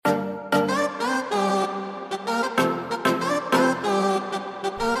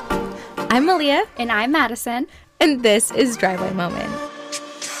I'm Malia. And I'm Madison. And this is Driveway Moment.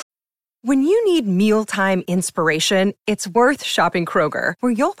 When you need mealtime inspiration, it's worth shopping Kroger,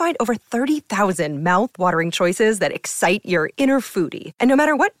 where you'll find over 30,000 mouth-watering choices that excite your inner foodie. And no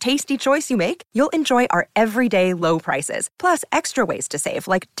matter what tasty choice you make, you'll enjoy our everyday low prices, plus extra ways to save,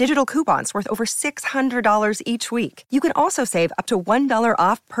 like digital coupons worth over $600 each week. You can also save up to $1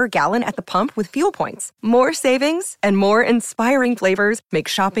 off per gallon at the pump with fuel points. More savings and more inspiring flavors make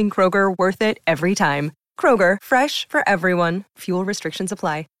shopping Kroger worth it every time. Kroger, fresh for everyone. Fuel restrictions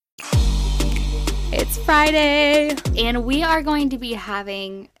apply. It's Friday. And we are going to be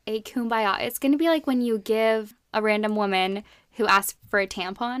having a kumbaya. It's going to be like when you give a random woman who asks for a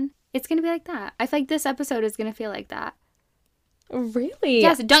tampon. It's going to be like that. I feel like this episode is going to feel like that. Really?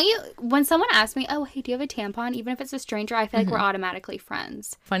 Yes. Don't you, when someone asks me, oh, hey, do you have a tampon? Even if it's a stranger, I feel like we're automatically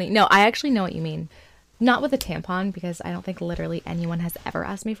friends. Funny. No, I actually know what you mean. Not with a tampon, because I don't think literally anyone has ever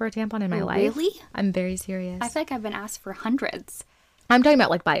asked me for a tampon in my life. Really? I'm very serious. I feel like I've been asked for hundreds. I'm talking about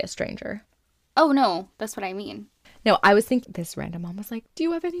like by a stranger. Oh, no. That's what I mean. No, I was thinking this random mom was like, do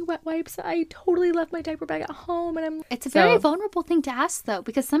you have any wet wipes? I totally left my diaper bag at home. And It's a very vulnerable thing to ask, though,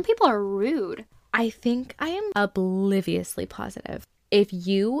 because some people are rude. I think I am obliviously positive. If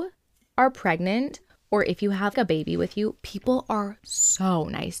you are pregnant or if you have a baby with you, people are so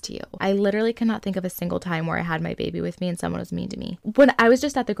nice to you. I literally cannot think of a single time where I had my baby with me and someone was mean to me. When I was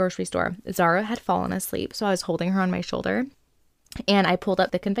just at the grocery store, Zara had fallen asleep, so I was holding her on my shoulder. And I pulled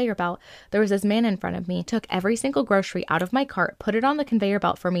up the conveyor belt. There was this man in front of me, took every single grocery out of my cart, put it on the conveyor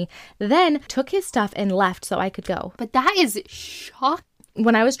belt for me, then took his stuff and left so I could go. But that is shocking.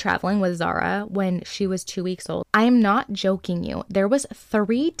 When I was traveling with Zara when she was 2 weeks old, I am not joking you. There was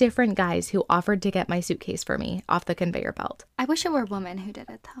 3 different guys who offered to get my suitcase for me off the conveyor belt. I wish it were women who did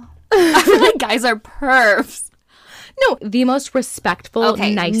it, though. I feel like guys are pervs. No, the most respectful,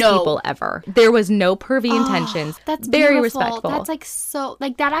 nice people ever. There was no pervy intentions. That's very beautiful. respectful. That's like so,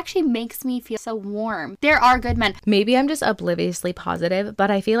 like that actually makes me feel so warm. There are good men. Maybe I'm just obliviously positive, but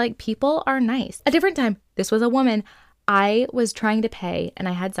I feel like people are nice. A different time, this was a woman. I was trying to pay and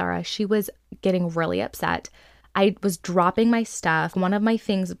I had Zara. She was getting really upset. I was dropping my stuff. One of my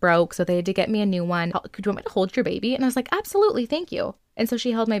things broke, so they had to get me a new one. Could you want me to hold your baby? And I was like, absolutely, thank you. And so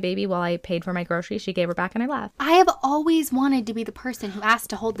she held my baby while I paid for my groceries. She gave her back and I left. I have always wanted to be the person who asked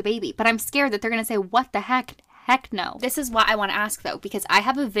to hold the baby, but I'm scared that they're going to say, what the heck? Heck no. This is what I want to ask, though, because I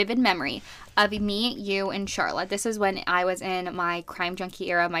have a vivid memory of me, you, and Charlotte. This is when I was in my crime junkie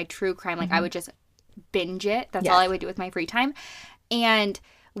era, my true crime. Like, I would just binge it. That's all I would do with my free time. And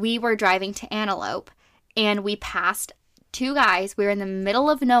we were driving to Antelope, and we passed 2 guys. We were in the middle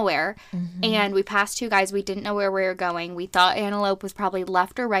of nowhere, and we passed 2 guys. We didn't know where we were going. We thought Antelope was probably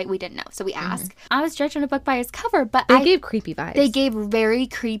left or right. We didn't know, so we asked. I was judging a book by its cover, but They gave creepy vibes. They gave very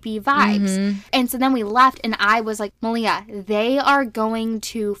creepy vibes. And so then we left, and I was like, Malia, they are going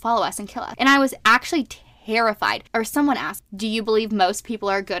to follow us and kill us. And I was actually terrified. Or someone asked, do you believe most people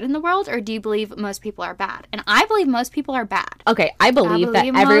are good in the world, or do you believe most people are bad? And I believe most people are bad. Okay, I believe that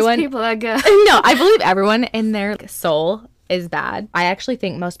everyone... most people are good. No, I believe everyone in their soul is bad. I actually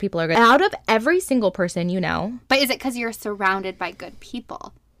think most people are good. Out of every single person you know. But is it because you're surrounded by good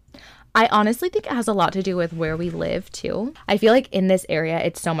people? I honestly think it has a lot to do with where we live, too. I feel like in this area,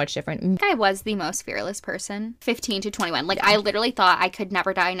 it's so much different. I was the most fearless person, 15 to 21. Like, I literally thought I could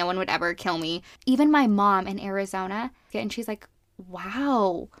never die. No one would ever kill me. Even my mom in Arizona, and she's like,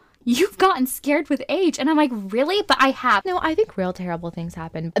 wow, you've gotten scared with age. And I'm like, really? But I have. No, I think real terrible things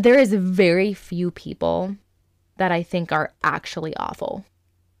happen. There is very few people that I think are actually awful.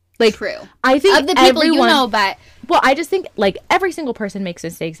 Like, true. I think of the people everyone, you know, but... Well, I just think, like, every single person makes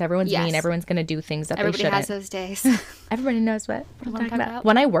mistakes. Everyone's Yes. mean. Everyone's going to do things that Everybody they shouldn't. has those days. Everybody knows what I'm talking talking about. about.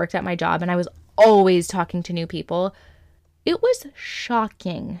 When I worked at my job and I was always talking to new people, it was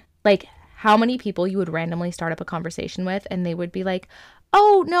shocking. Like, how many people you would randomly start up a conversation with and they would be like,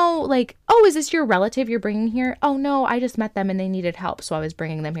 oh, no, like, oh, is this your relative you're bringing here? Oh, no, I just met them and they needed help, so I was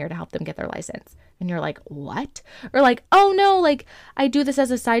bringing them here to help them get their license. And you're like, what? Or like, oh, no, like, I do this as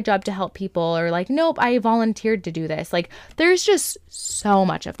a side job to help people. Or like, nope, I volunteered to do this. Like, there's just so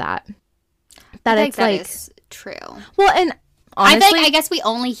much of that. That I it's think that like... is true. Well, and honestly... I guess we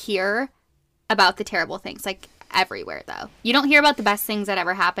only hear about the terrible things, like, everywhere, though. You don't hear about the best things that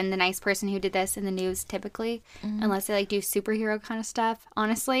ever happened, the nice person who did this in the news, typically, unless they, like, do superhero kind of stuff,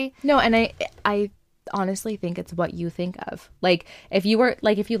 honestly. No, and I honestly think it's what you think of. Like, if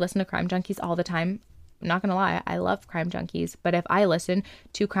you listen to Crime Junkies all the time, I'm not gonna lie, I love Crime Junkies, but if I listen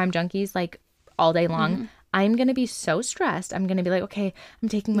to Crime Junkies, like, all day long, I'm gonna be so stressed. I'm gonna be like, okay, I'm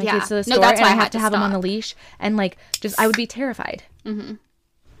taking my kids to the store, that's and why I have to have them on stop. the leash, and, like, just, I would be terrified.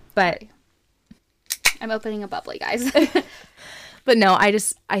 But I'm opening a bubbly, guys. But no,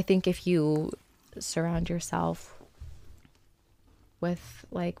 I think if you surround yourself with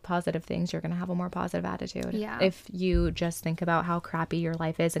like positive things, you're going to have a more positive attitude. Yeah. If you just think about how crappy your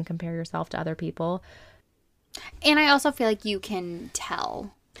life is and compare yourself to other people. And I also feel like you can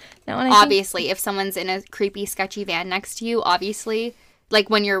tell. No, and Obviously, if someone's in a creepy, sketchy van next to you, obviously, like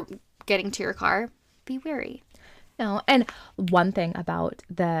when you're getting to your car, be wary. No, and one thing about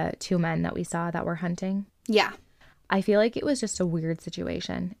the two men that we saw that were hunting, Yeah. I feel like it was just a weird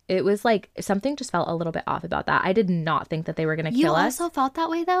situation. It was like something just felt a little bit off about that. I did not think that they were going to kill us. You also felt that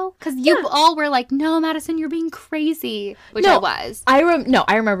way, though? Because you all were like, no, Madison, you're being crazy. Which No, I was.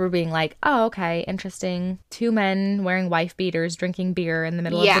 I remember being like, oh, okay, interesting. Two men wearing wife beaters, drinking beer in the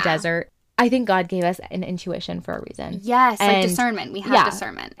middle of the desert. I think God gave us an intuition for a reason. Yes, like And discernment. We have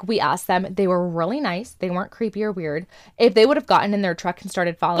discernment. We asked them. They were really nice. They weren't creepy or weird. If they would have gotten in their truck and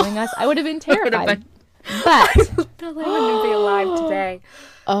started following us, I would have been terrified. But I wouldn't be alive today.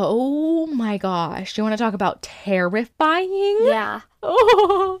 oh my gosh. Do you want to talk about terrifying? Yeah.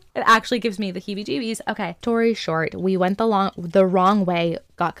 Oh, it actually gives me the heebie-jeebies. Okay, story short, we went the wrong way,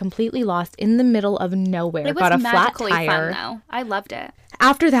 got completely lost in the middle of nowhere, It was got a flat magically tire. fun, though. I loved it.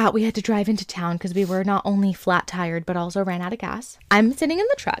 After that, we had to drive into town because we were not only flat tired, but also ran out of gas. I'm sitting in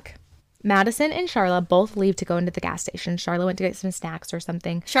the truck. Madison and Charla both leave to go into the gas station. Charla went to get some snacks or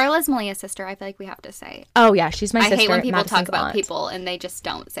something. Charla's Malia's sister, I feel like we have to say. Oh, yeah, she's my sister. I hate when people Madison's talk about aunt. people and they just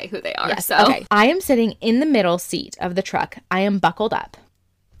don't say who they are. Yes, So okay. I am sitting in the middle seat of the truck. I am buckled up.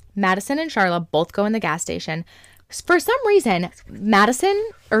 Madison and Charla both go in the gas station. For some reason, Madison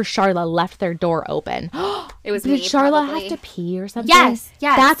or Charla left their door open. it was Did me, Charla probably. have to pee or something? Yes.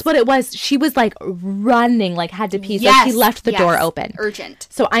 That's what it was. She was like running, like had to pee. So she left the door open. Urgent.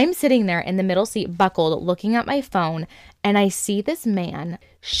 So I'm sitting there in the middle seat, buckled, looking at my phone, and I see this man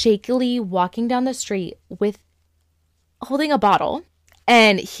shakily walking down the street holding a bottle.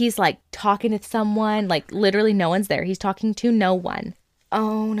 And he's like talking to someone, like literally no one's there. He's talking to no one.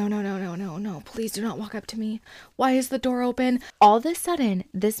 Oh, no. Please do not walk up to me. Why is the door open? All of a sudden,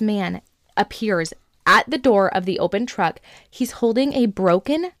 this man appears at the door of the open truck. He's holding a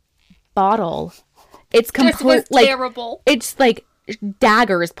broken bottle. It's complete, like, terrible. It's like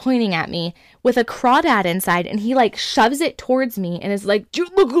daggers pointing at me with a crawdad inside, and he like shoves it towards me and is like,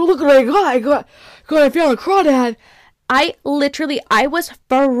 look what I got. I found a crawdad. I was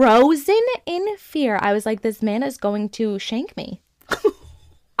frozen in fear. I was like, this man is going to shank me.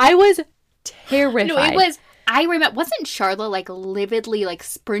 I was terrified. No, it was. I remember. Wasn't Charla like lividly like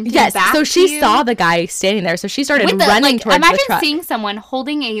sprinting Yes, back? so to she you? saw the guy standing there, so she started With the, running like, towards imagine the truck. seeing someone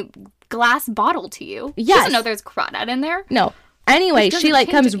holding a glass bottle to you. She Yes. doesn't know there's crawdad in there. No. Anyway, Which she doesn't like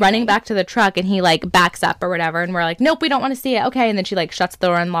change comes running anything. back to the truck, and he like backs up or whatever, and we're like, nope, we don't want to see it. Okay, and then she like shuts the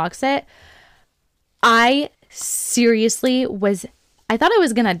door and locks it. I seriously I thought I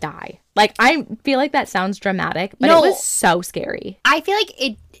was gonna die. Like, I feel like that sounds dramatic, but No. it was so scary. I feel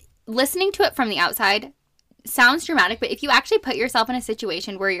like listening to it from the outside sounds dramatic, but if you actually put yourself in a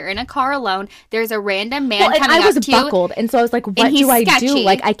situation where you're in a car alone, there's a random man Well, and coming I was up to you. buckled, and so I was like, what and he's do I do? sketchy.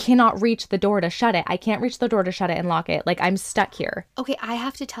 Like, I cannot reach the door to shut it. I can't reach the door to shut it and lock it. Like, I'm stuck here. Okay, I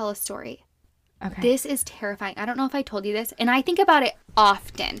have to tell a story. Okay. This is terrifying. I don't know if I told you this, and I think about it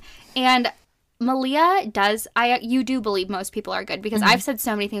often. And Malia you do believe most people are good, because I've said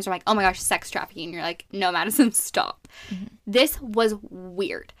so many things where I'm like, oh my gosh, sex trafficking. And you're like, no, Madison, stop. This was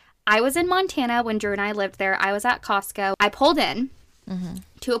weird. I was in Montana when Drew and I lived there. I was at Costco. I pulled in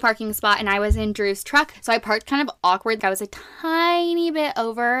to a parking spot, and I was in Drew's truck. So I parked kind of awkward. I was a tiny bit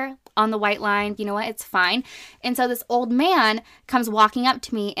over on the white line. You know what? It's fine. And so this old man comes walking up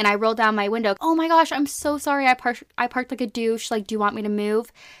to me, and I roll down my window. Oh my gosh, I'm so sorry. I parked like a douche. Like, do you want me to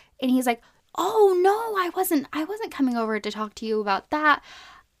move? And he's like, oh no, I wasn't coming over to talk to you about that.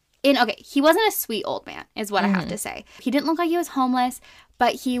 And okay, he wasn't a sweet old man, is what I have to say. He didn't look like he was homeless,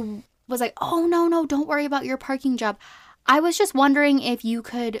 but he was like, oh no, don't worry about your parking job. I was just wondering if you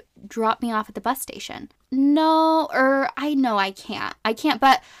could drop me off at the bus station. No, I know I can't,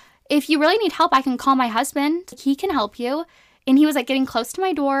 but if you really need help, I can call my husband. He can help you. And he was like getting close to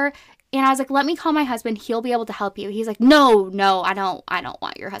my door. And I was like, let me call my husband. He'll be able to help you. He's like, no, I don't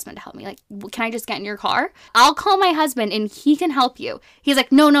want your husband to help me. Like, can I just get in your car? I'll call my husband and he can help you. He's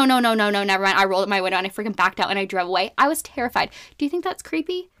like, no, never mind. I rolled up my window and I freaking backed out and I drove away. I was terrified. Do you think that's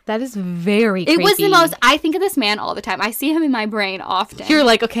creepy? That is very creepy. It was the most, I think of this man all the time. I see him in my brain often. You're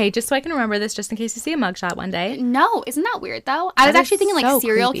like, okay, just so I can remember this, just in case you see a mugshot one day. No, isn't that weird though? I was That actually is thinking like so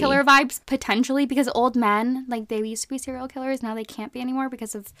serial creepy. killer vibes potentially, because old men, like they used to be serial killers. Now they can't be anymore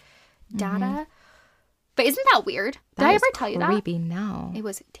because of data. But isn't that weird? Did I ever tell you that? Creepy. No. It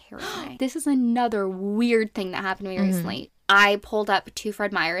was terrifying. This is another weird thing that happened to me recently. I pulled up to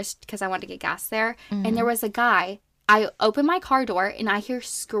Fred Meyer's because I wanted to get gas there. And there was a guy. I open my car door and I hear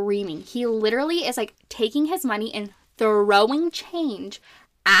screaming. He literally is like taking his money and throwing change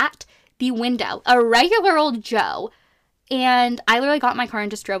at the window. A regular old Joe. And I literally got in my car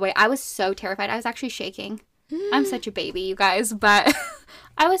and just drove away. I was so terrified. I was actually shaking. I'm such a baby, you guys. But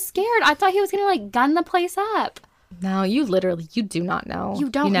I was scared. I thought he was going to like gun the place up. No, you do not know. You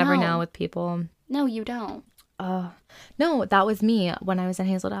don't You never know. know with people. No, you don't. No, that was me when I was in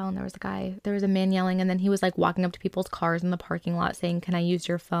Hazeldale, and there was a man yelling, and then he was like walking up to people's cars in the parking lot saying, "Can I use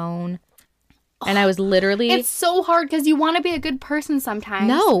your phone?" And I was literally... It's so hard because you want to be a good person sometimes.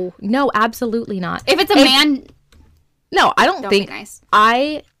 No, absolutely not. If it's a man... No, I don't think... be nice.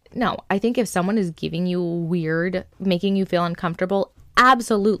 I think if someone is giving you weird, making you feel uncomfortable,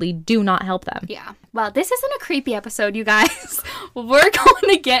 absolutely do not help them. Yeah. Well, this isn't a creepy episode, you guys. We're going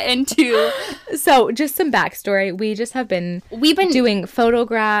to get into... So, just some backstory. We just have been... We've been doing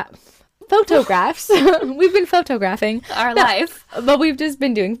photographs. We've been photographing our life. But we've just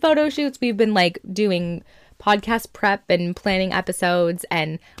been doing photo shoots. We've been like doing podcast prep and planning episodes,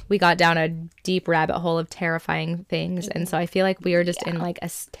 and we got down a deep rabbit hole of terrifying things. And so I feel like we are just in like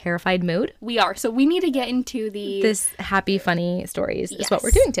a terrified mood. We are. So we need to get into this happy, funny stories is what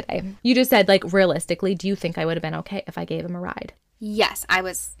we're doing today. You just said, like, realistically, do you think I would have been okay if I gave him a ride? Yes, I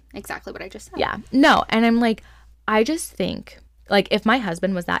was exactly what I just said. Yeah. No. And I'm like, I just think, like, if my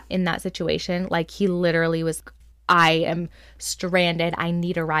husband was in that situation, like, he literally was, I am stranded, I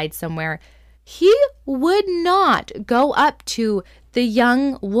need a ride somewhere, he would not go up to the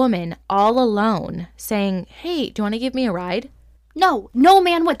young woman all alone saying, "Hey, do you want to give me a ride?" No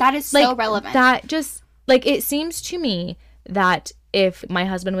man would. That is so relevant. That just, like, it seems to me that if my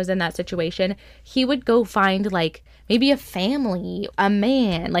husband was in that situation, he would go find, like, maybe a family, a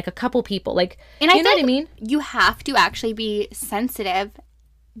man, like a couple people, like, and you know what I mean? You have to actually be sensitive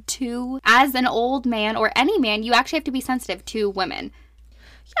to, as an old man or any man, you actually have to be sensitive to women.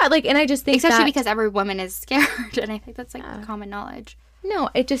 Yeah, like, and I just think especially because every woman is scared, and I think that's like common knowledge. No,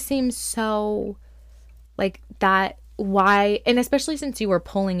 it just seems so, like, that. Why? And especially since you were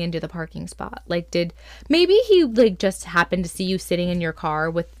pulling into the parking spot, like, maybe he like just happened to see you sitting in your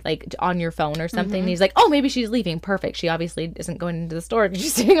car with, like, on your phone or something, and he's like, oh, maybe she's leaving, perfect, she obviously isn't going into the store because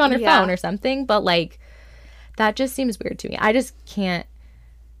she's sitting on her phone or something. But, like, that just seems weird to me. I just can't,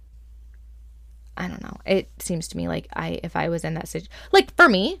 I don't know. It seems to me like if I was in that situation, like, for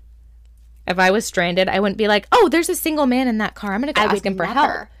me, if I was stranded, I wouldn't be like, oh, there's a single man in that car, I'm gonna go ask him for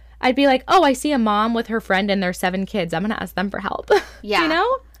help. I'd be like, oh, I see a mom with her friend and their 7 kids, I'm gonna ask them for help. Yeah. You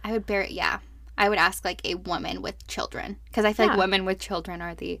know? I would I would ask, like, a woman with children, because I feel like women with children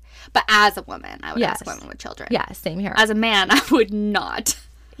are but as a woman, I would ask women with children. Yeah, same here. As a man, I would not.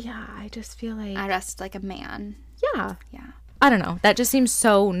 Yeah, I just feel like I'd ask, like, a man. Yeah. Yeah. I don't know. That just seems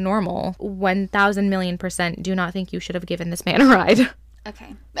so normal. 1,000,000,000% do not think you should have given this man a ride.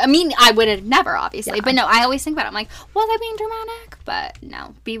 Okay. I mean, I would have never, obviously. Yeah. But no, I always think about it. I'm like, was I being dramatic? But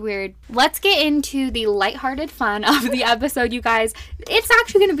no, be weird. Let's get into the lighthearted fun of the episode, you guys. It's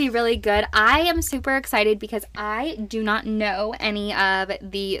actually going to be really good. I am super excited because I do not know any of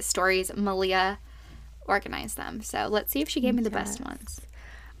the stories. Malia organized them. So let's see if she gave me the best ones.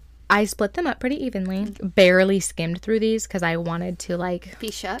 I split them up pretty evenly. Barely skimmed through these because I wanted to, like,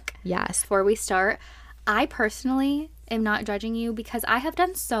 be shook. Yes. Before we start, I personally am not judging you because I have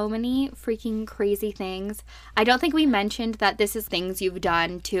done so many freaking crazy things. I don't think we mentioned that this is things you've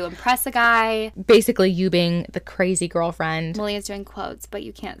done to impress a guy. Basically, you being the crazy girlfriend. Malia's doing quotes, but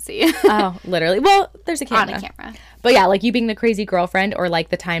you can't see. Oh, literally. Well, there's a camera. On a camera. But yeah, like, you being the crazy girlfriend, or like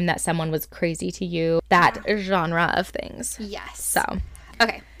the time that someone was crazy to you. That genre of things. Yes. So.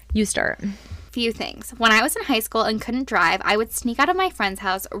 Okay. You start. Few things. When I was in high school and couldn't drive, I would sneak out of my friend's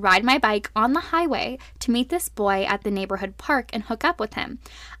house, ride my bike on the highway to meet this boy at the neighborhood park and hook up with him.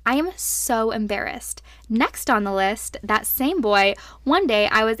 I am so embarrassed. Next on the list, that same boy, one day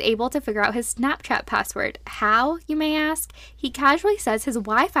I was able to figure out his Snapchat password. How, you may ask? He casually says his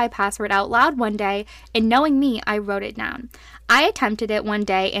Wi-Fi password out loud one day, and knowing me, I wrote it down. I attempted it one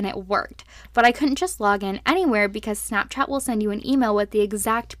day and it worked, but I couldn't just log in anywhere because Snapchat will send you an email with the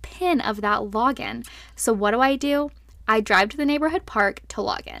exact PIN of that login. So what do? I drive to the neighborhood park to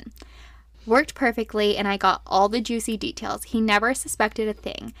log in. Worked perfectly, and I got all the juicy details. He never suspected a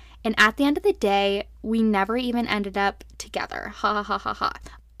thing. And at the end of the day, we never even ended up together. Ha ha ha ha ha.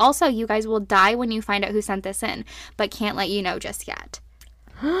 Also, you guys will die when you find out who sent this in, but can't let you know just yet.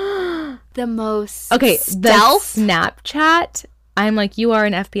 The most okay, stealth the Snapchat. I'm like, you are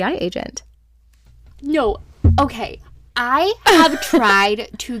an FBI agent. No. Okay. I have tried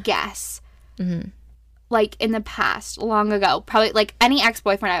to guess. Like in the past, long ago. Probably like any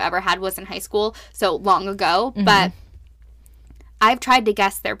ex-boyfriend I've ever had was in high school. So long ago. But I've tried to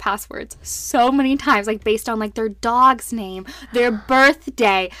guess their passwords so many times, like based on like their dog's name, their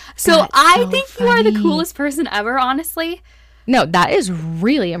birthday. So That's I so think you are the funny. coolest person ever, honestly. No, that is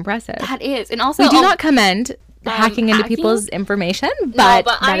really impressive. That is. And also, We do not commend hacking into hacking? people's information, no, but,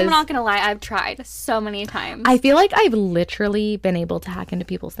 but that I'm is- not going to lie. I've tried so many times. I feel like I've literally been able to hack into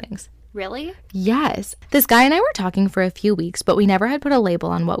people's things. Really? Yes. This guy and I were talking for a few weeks, but we never had put a label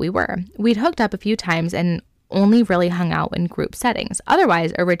on what we were. We'd hooked up a few times and only really hung out in group settings.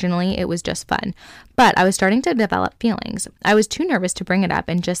 Otherwise, originally, it was just fun. But I was starting to develop feelings. I was too nervous to bring it up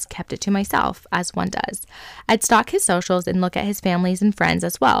and just kept it to myself, as one does. I'd stalk his socials and look at his families and friends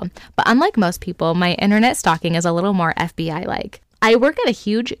as well. But unlike most people, my internet stalking is a little more FBI-like. I work at a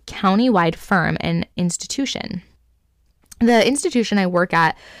huge county-wide firm and institution. The institution I work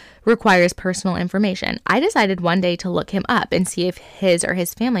at requires personal information. I decided one day to look him up and see if his or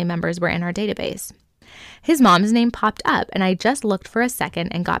his family members were in our database. His mom's name popped up, and I just looked for a second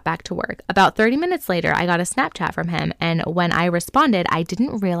and got back to work. About 30 minutes later, I got a Snapchat from him, and when I responded, I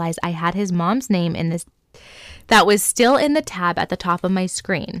didn't realize I had his mom's name in this. That was still in the tab at the top of my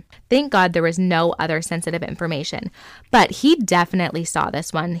screen. Thank God there was no other sensitive information. But he definitely saw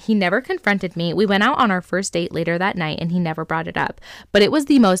this one. He never confronted me. We went out on our first date later that night and he never brought it up. But it was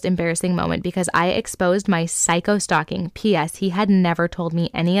the most embarrassing moment because I exposed my psycho stalking. P.S. He had never told me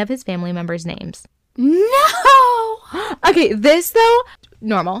any of his family members' names. No! Okay, this though,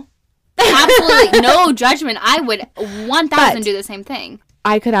 normal. Absolutely no judgment. I would 1,000 But- do the same thing.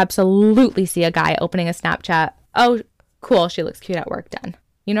 I could absolutely see a guy opening a Snapchat. Oh, cool. She looks cute at work. Done.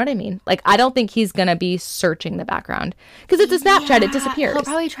 You know what I mean? Like, I don't think he's going to be searching the background because it's a Snapchat. It disappears. He'll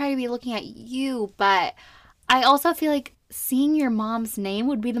probably try to be looking at you, but I also feel like seeing your mom's name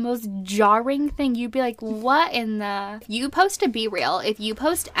would be the most jarring thing. You'd be like, what in the... You post to Be Real. If you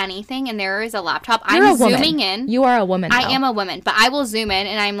post anything and there is a laptop, You're I'm a woman. zooming in. You are a woman. I though. am a woman, but I will zoom in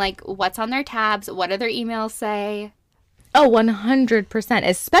and I'm like, what's on their tabs? What do their emails say? Oh, 100%.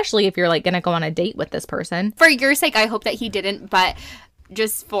 Especially if you're like going to go on a date with this person. For your sake, I hope that he didn't, but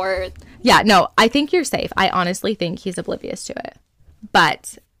just for... Yeah, no, I think you're safe. I honestly think he's oblivious to it.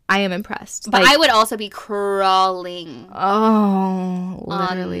 But I am impressed. But Like, I would also be crawling oh,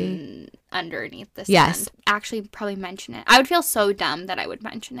 literally. underneath this. Yes. Actually, probably mention it. I would feel so dumb that I would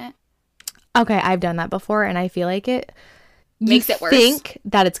mention it. Okay, I've done that before and I feel like it Makes it worse. think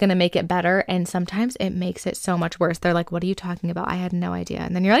that it's going to make it better and sometimes it makes it so much worse. They're like, what are you talking about? I had no idea.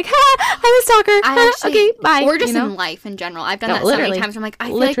 And then you're like, ha, I'm a stalker. I actually, Okay, bye. or just you know? in life in general. I've done No, that so many literally. times. I'm like, I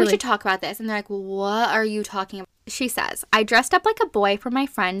feel like we Literally. should talk about this. And they're like, what are you talking about? She says, I dressed up like a boy for my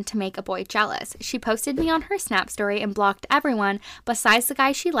friend to make a boy jealous. She posted me on her Snap story and blocked everyone besides the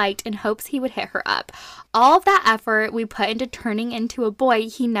guy she liked in hopes he would hit her up. All of that effort we put into turning into a boy,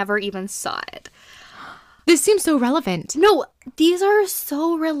 he never even saw it. This seems so relevant. No, these are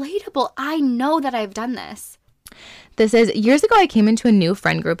so relatable. I know that I've done this. This is years ago. I came into a new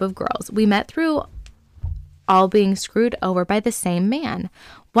friend group of girls. We met through all being screwed over by the same man.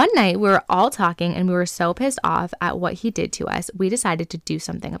 One night we were all talking and we were so pissed off at what he did to us, we decided to do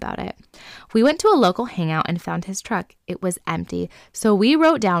something about it. We went to a local hangout and found his truck. It was empty. So we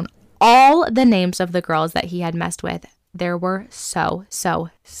wrote down all the names of the girls that he had messed with. There were so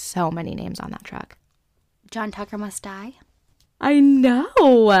many names on that truck. John Tucker Must Die. I know.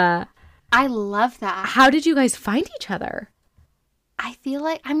 I love that. How did you guys find each other? I feel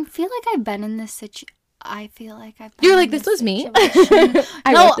like I've been in this situation. I feel like I've been You're in like, this was me. situation."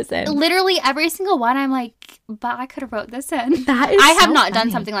 I No, wrote this in. literally every single one. I'm like, but I could have wrote this in. That is I have so not done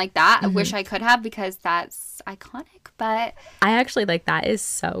funny. something like that. I wish I could have because that's iconic. But I actually like that is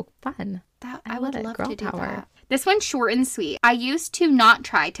so fun. I would love Girl to do power. that. This one's short and sweet. I used to not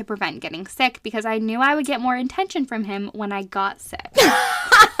try to prevent getting sick because I knew I would get more attention from him when I got sick.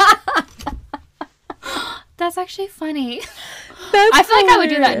 That's actually funny. I feel like I would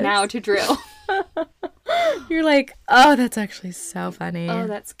do that now to Drew. You're like, oh, that's actually so funny. Oh,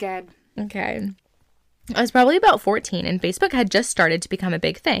 that's good. Okay. I was probably about 14 and Facebook had just started to become a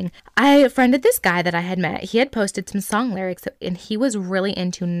big thing. I friended this guy that I had met. He had posted some song lyrics and he was really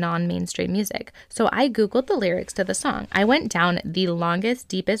into non-mainstream music. So I Googled the lyrics to the song. I went down the longest,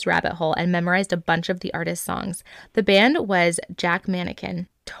 deepest rabbit hole and memorized a bunch of the artist's songs. The band was Jack Mannequin.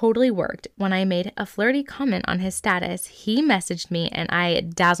 Totally worked. When I made a flirty comment on his status, he messaged me and I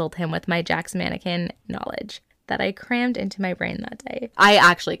dazzled him with my Jack's Mannequin knowledge that I crammed into my brain that day. I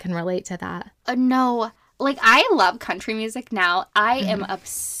actually can relate to that. No. Like, I love country music now. I am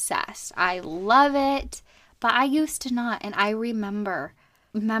obsessed. I love it. But I used to not. And I remember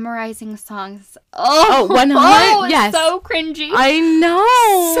memorizing songs. Oh, 100. Yes. So cringy. I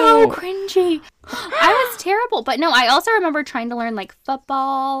know. So cringy. I was terrible. But no, I also remember trying to learn like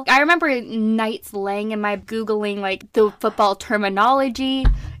football. I remember nights laying in my Googling like the football terminology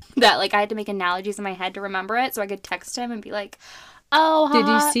that like I had to make analogies in my head to remember it so I could text him and be like, oh, Did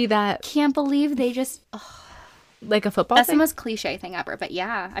you see that? Can't believe they just... Like a football That's thing? the most cliche thing ever, but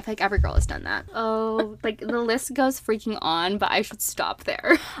yeah, I feel like every girl has done that. Oh, like the list goes freaking on, but I should stop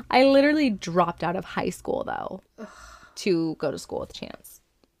there. I literally dropped out of high school, though, to go to school with Chance.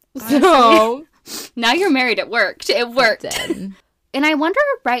 So, Now you're married, it worked. It worked. dead. And I wonder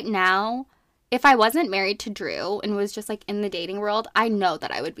right now, if I wasn't married to Drew and was just like in the dating world, I know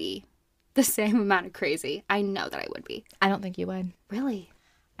that I would be the same amount of crazy. I know that I would be. I don't think you would. Really?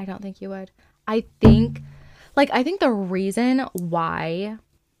 I don't think you would. I think the reason why,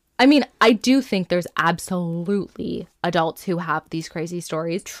 I mean, I do think there's absolutely adults who have these crazy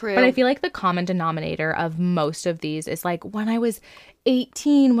stories. True. But I feel like the common denominator of most of these is like when I was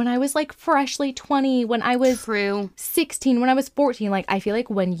 18, when I was like freshly 20, when I was True. 16, when I was 14. Like, I feel like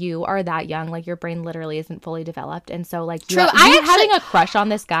when you are that young, like your brain literally isn't fully developed. And so like True. having a crush on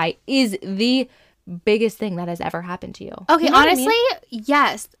this guy is the biggest thing that has ever happened to you. Okay, You know what I mean? honestly,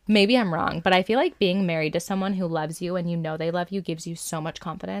 yes. Maybe I'm wrong, but I feel like being married to someone who loves you and you know they love you gives you so much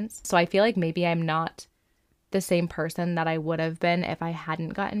confidence. So I feel like maybe I'm not the same person that I would have been if I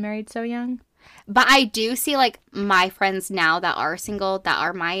hadn't gotten married so young. But I do see like my friends now that are single, that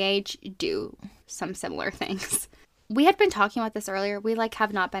are my age, do some similar things. We had been talking about this earlier. We like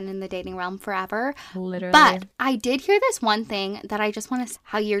have not been in the dating realm forever. Literally. But I did hear this one thing that I just want to,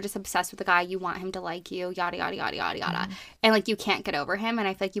 how you're just obsessed with the guy. You want him to like you, yada, yada, yada, yada, yada. And like you can't get over him. And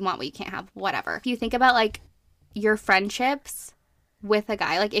I feel like you want what you can't have, whatever. If you think about like your friendships with a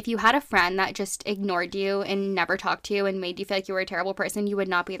guy, like if you had a friend that just ignored you and never talked to you and made you feel like you were a terrible person, you would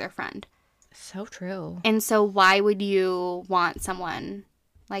not be their friend. So true. And so why would you want someone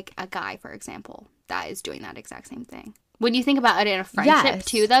like a guy, for example, that is doing that exact same thing? When you think about it in a friendship Yes.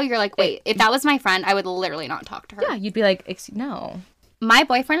 too, though, you're like, wait, if that was my friend, I would literally not talk to her. Yeah, you'd be like, no. My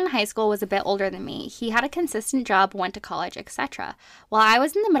boyfriend in high school was a bit older than me. He had a consistent job, went to college, etc. While I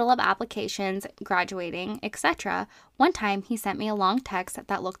was in the middle of applications, graduating, etc., one time he sent me a long text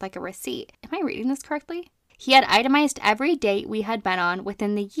that looked like a receipt. Am I reading this correctly? He had itemized every date we had been on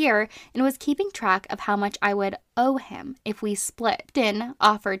within the year and was keeping track of how much I would owe him if we split. Then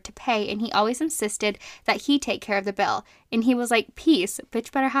offered to pay, and he always insisted that he take care of the bill. And he was like, peace,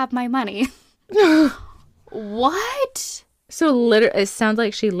 bitch better have my money. What? So it sounds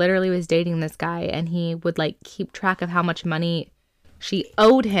like she literally was dating this guy and he would like keep track of how much money she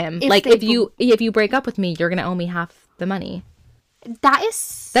owed him. If you break up with me, you're going to owe me half the money.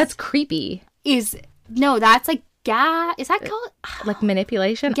 That's creepy. No, that's like is that called Like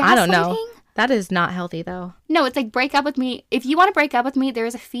manipulation? I don't know. gaslighting? That is not healthy though. No, it's like break up with me. If you want to break up with me, there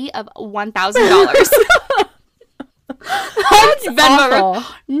is a fee of $1,000. That's awful.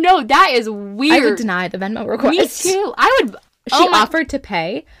 No, that is weird. I would deny the Venmo request. Me too. I would. She offered to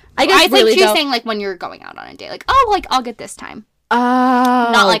pay. I guess I think really she's though, saying like when you're going out on a date, like, oh, like I'll get this time. oh,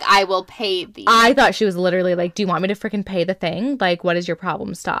 Not like I will pay the. I thought she was literally like, do you want me to freaking pay the thing? Like, what is your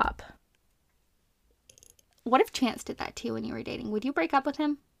problem? Stop. What if Chance did that too when you were dating? Would you break up with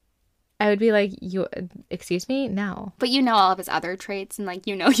him? I would be like, excuse me? No. But you know all of his other traits and like,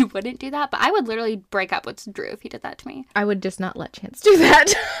 you know, you wouldn't do that. But I would literally break up with Drew if he did that to me. I would just not let Chance do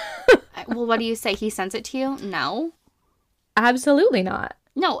that. Well, what do you say? He sends it to you? No. Absolutely not.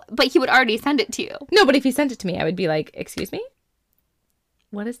 No, but he would already send it to you. No, but if he sent it to me, I would be like, excuse me?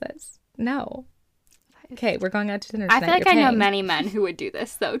 What is this? No. Okay, we're going out to dinner tonight. I feel like You're I know paying. many men who would do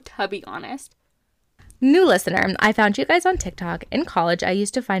this, though, to be honest. New listener, I found you guys on TikTok. In college, I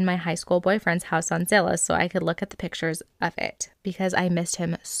used to find my high school boyfriend's house on Zillow so I could look at the pictures of it because I missed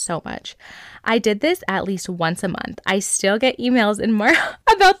him so much. I did this at least once a month. I still get emails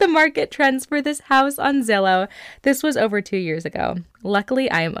about the market trends for this house on Zillow. This was over 2 years ago. Luckily,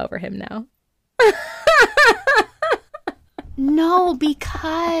 I am over him now. No,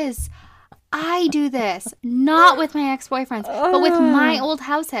 because I do this not with my ex-boyfriends, but with my old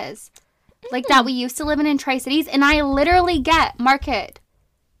houses. Like that we used to live in Tri-Cities, and I literally get market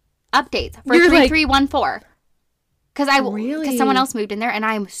updates for 3314. Because someone else moved in there, and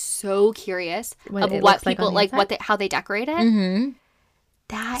I'm so curious of what people like, how they decorate it.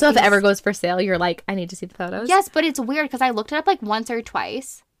 Mm-hmm. So if it ever goes for sale, you're like, I need to see the photos. Yes, but it's weird because I looked it up like once or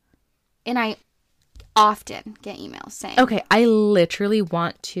twice, and often get emails saying. Okay, I literally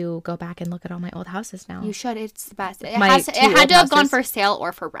want to go back and look at all my old houses now. You should. It's the best. It My had two to old have gone houses. for sale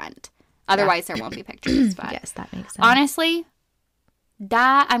or for rent. Otherwise, there won't be pictures. But Yes, that makes sense. honestly,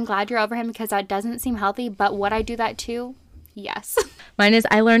 that I'm glad you're over him because that doesn't seem healthy. But would I do that too? Yes. Mine is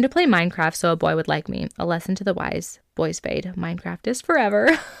I learned to play Minecraft so a boy would like me. A lesson to the wise. Boys fade. Minecraft is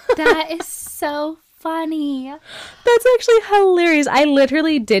forever. That is so funny. That's actually hilarious. I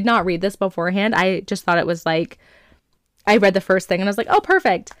literally did not read this beforehand. I just thought it was like, I read the first thing and I was like, oh,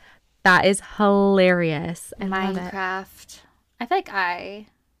 perfect. That is hilarious. I love it. Minecraft. I feel like I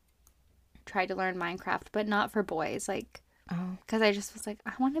tried to learn Minecraft, but not for boys. Like, because I just was like,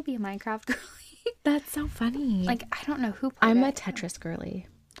 I want to be a Minecraft girly. That's so funny. Like, I don't know who played I'm a it. Tetris girly.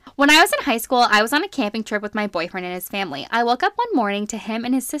 When I was in high school, I was on a camping trip with my boyfriend and his family. I woke up one morning to him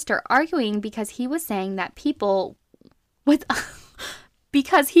and his sister arguing because he was saying that people with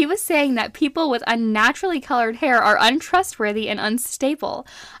unnaturally colored hair are untrustworthy and unstable.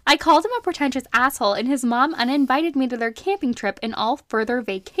 I called him a pretentious asshole and his mom uninvited me to their camping trip and all further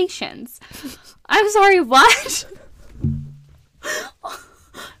vacations. I'm sorry, what?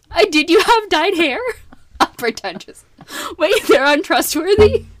 Did you have dyed hair? Pretentious. Wait, they're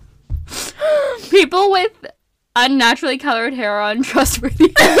untrustworthy? People with unnaturally colored hair are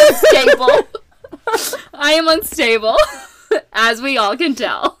untrustworthy and unstable. I am unstable, as we all can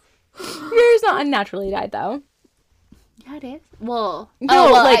tell. Yours not unnaturally dyed though. Yeah, it is. Well,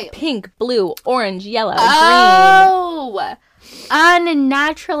 Pink, blue, orange, yellow, green. Oh,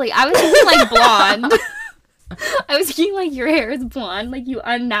 unnaturally. I was thinking like blonde. I was thinking like your hair is blonde, like you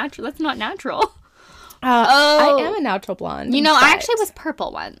unnatural. That's not natural. I am a natural blonde. You know, I but actually was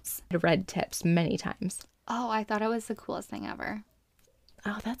purple once. red tips many times. Oh, I thought it was the coolest thing ever.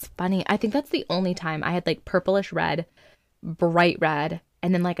 Oh, that's funny. I think that's the only time I had like purplish red, bright red,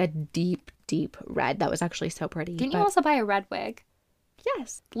 and then like a deep, deep red. That was actually so pretty. Didn't you also buy a red wig?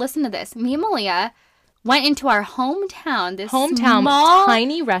 Yes. Listen to this. Me and Malia went into our hometown, this Hometown small,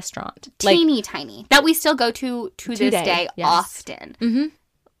 tiny restaurant. teeny tiny, that we still go to this day yes. often. Mm-hmm.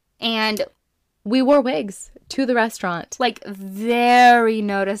 And We wore wigs to the restaurant. like very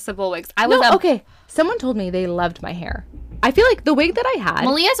noticeable wigs. I was okay. Someone told me they loved my hair. I feel like the wig that I had,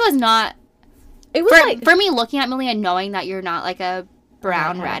 Malia's was not. it was like For me, looking at Malia, knowing that you're not like a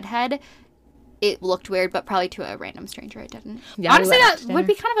brown redhead, it looked weird, but probably to a random stranger, it didn't. Yeah, we honestly, went out that to would dinner.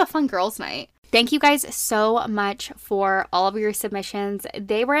 be kind of a fun girls' night. Thank you guys so much for all of your submissions.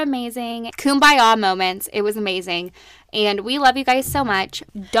 They were amazing. Kumbaya moments. It was amazing. And we love you guys so much.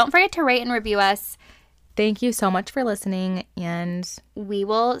 Don't forget to rate and review us. Thank you so much for listening, and We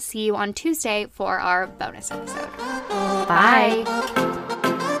will see you on Tuesday for our bonus episode. bye. Bye.